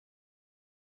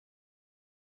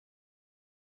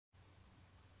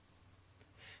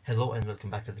Hello and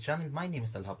welcome back to the channel. My name is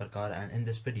Talha Parkar, and in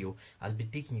this video I'll be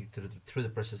taking you through the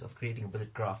process of creating a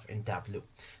bullet graph in Tableau.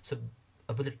 So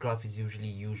a bullet graph is usually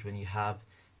used when you have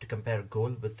to compare a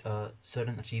goal with a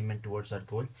certain achievement towards that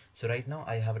goal. So right now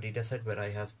I have a data set where I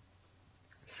have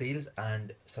sales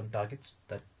and some targets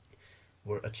that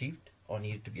were achieved or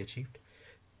needed to be achieved.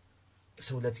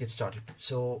 So let's get started.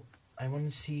 So I want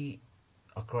to see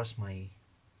across my,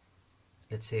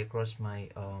 let's say across my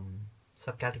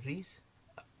subcategories.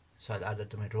 So I'll add that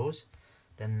to my rows.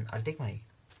 Then I'll take my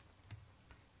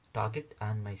target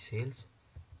and my sales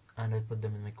and I'll put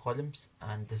them in my columns,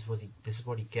 and this is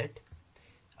what you get.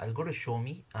 I'll go to show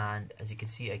me, and as you can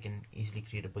see I can easily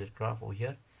create a bullet graph over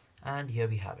here, and here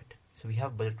we have it. So we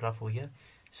have bullet graph over here.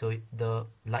 So the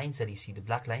lines that you see, the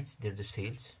black lines, they're the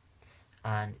sales,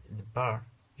 and the bar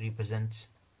represents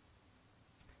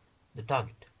the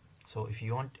target. So if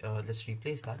you want, let's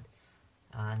replace that,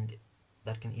 and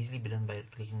that can easily be done by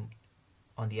clicking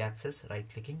on the axis, right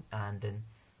clicking, and then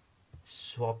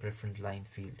swap reference line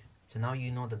field. So now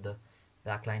you know that the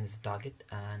black line is the target,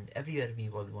 and everywhere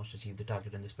we've almost achieved the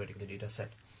target in this particular data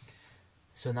set.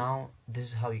 So now this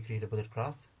is how you create a bullet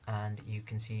graph, and you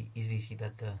can easily see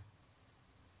that the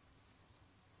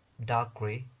dark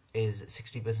gray is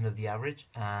 60% of the average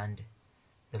and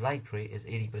the light gray is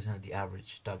 80% of the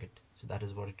average target. So that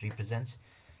is what it represents.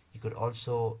 You could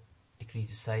also decrease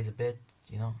the size a bit,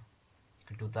 you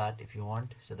could do that if you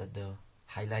want, so that the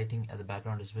highlighting at the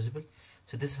background is visible.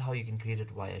 So this is how you can create it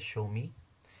via show me,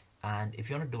 and if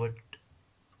you want to do it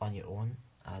on your own,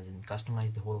 as in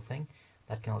customize the whole thing,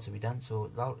 that can also be done.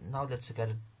 So now let's look at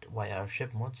it via our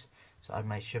ship modes. So add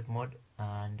my ship mode,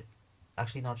 and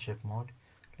actually not ship mode,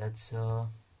 let's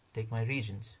take my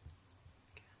regions,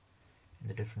 in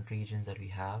the different regions that we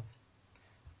have,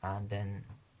 and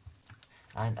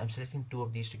I'm selecting two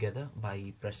of these together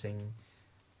by pressing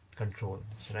control.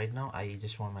 So right now I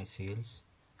just want my sales.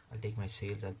 I'll take my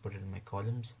sales, I'll put it in my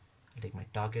columns. I'll take my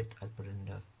target, I'll put it in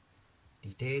the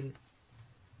detail.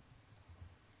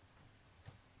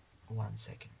 One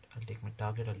second, I'll take my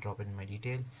target, I'll drop it in my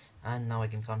detail, and now I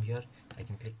can come here, I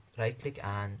can right click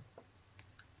and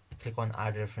click on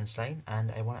add reference line,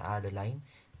 and I want to add a line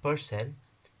per cell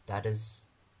that is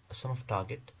a sum of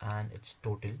target and its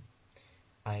total.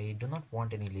 I do not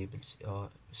want any labels,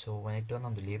 so when I turn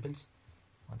on the labels,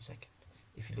 one second,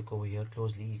 if you look over here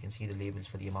closely, you can see the labels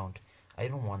for the amount. I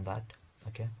don't want that.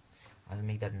 Okay, I'll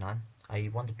make that none. I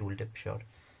want the tooltip, sure,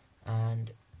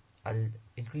 and I'll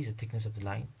increase the thickness of the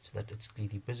line so that it's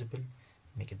clearly visible,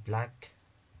 make it black,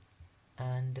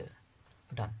 and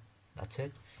done. That's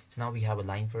it. So now we have a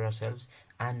line for ourselves,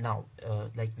 and now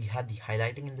like we had the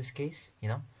highlighting in this case,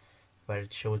 where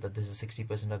it shows that this is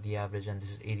 60% of the average and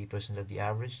this is 80% of the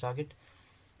average target.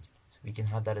 So we can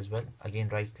have that as well. Again,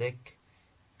 right click,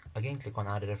 again click on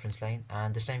add a reference line,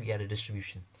 and this time we add a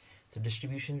distribution. So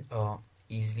distribution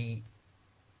easily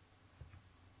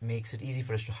makes it easy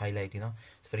for us to highlight. So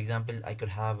for example, I could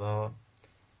have a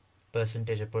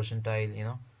percentage, a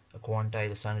percentile, a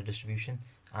quantile, a standard distribution,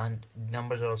 and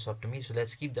numbers are also up to me. So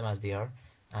let's keep them as they are,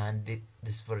 and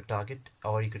this is for a target,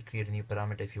 or you could create a new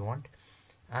parameter if you want.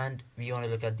 And we want to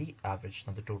look at the average,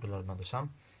 not the total or not the sum.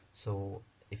 So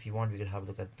if you want, we could have a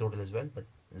look at the total as well, but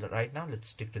right now let's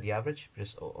stick to the average.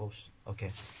 Press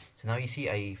okay. So now you see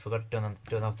I forgot to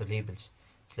turn off the labels.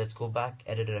 So let's go back,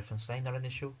 edit a reference line, not an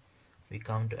issue. We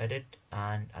come to edit,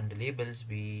 and under labels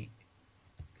we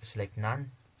select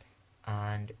none,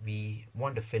 and we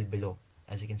want to fill below.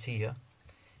 As you can see here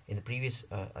in the previous,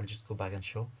 I'll just go back and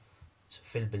show. So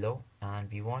fill below,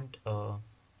 and we want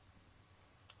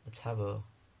let's have a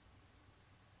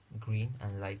green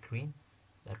and light green.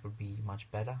 That would be much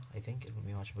better. I think it would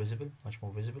be much more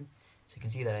visible. So you can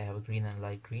see that I have a green and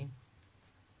light green,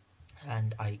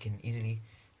 and I can easily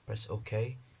press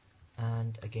OK,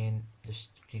 and again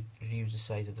just reduce the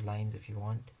size of the lines if you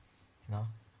want.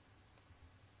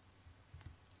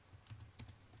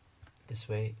 This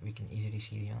way we can easily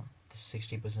see, this is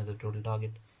 60% of the total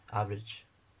target, average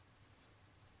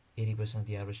 80% of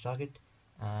the average target,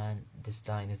 and this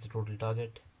line is the total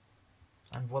target,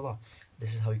 and voila,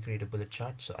 this is how you create a bullet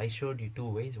chart. So I showed you two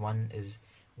ways. One is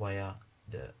via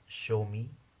the show me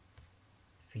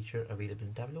feature available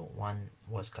in Tableau, one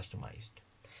was customized.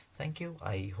 Thank you.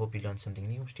 I hope you learned something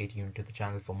new. Stay tuned to the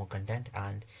channel for more content,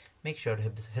 and make sure to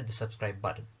hit the subscribe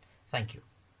button. Thank you.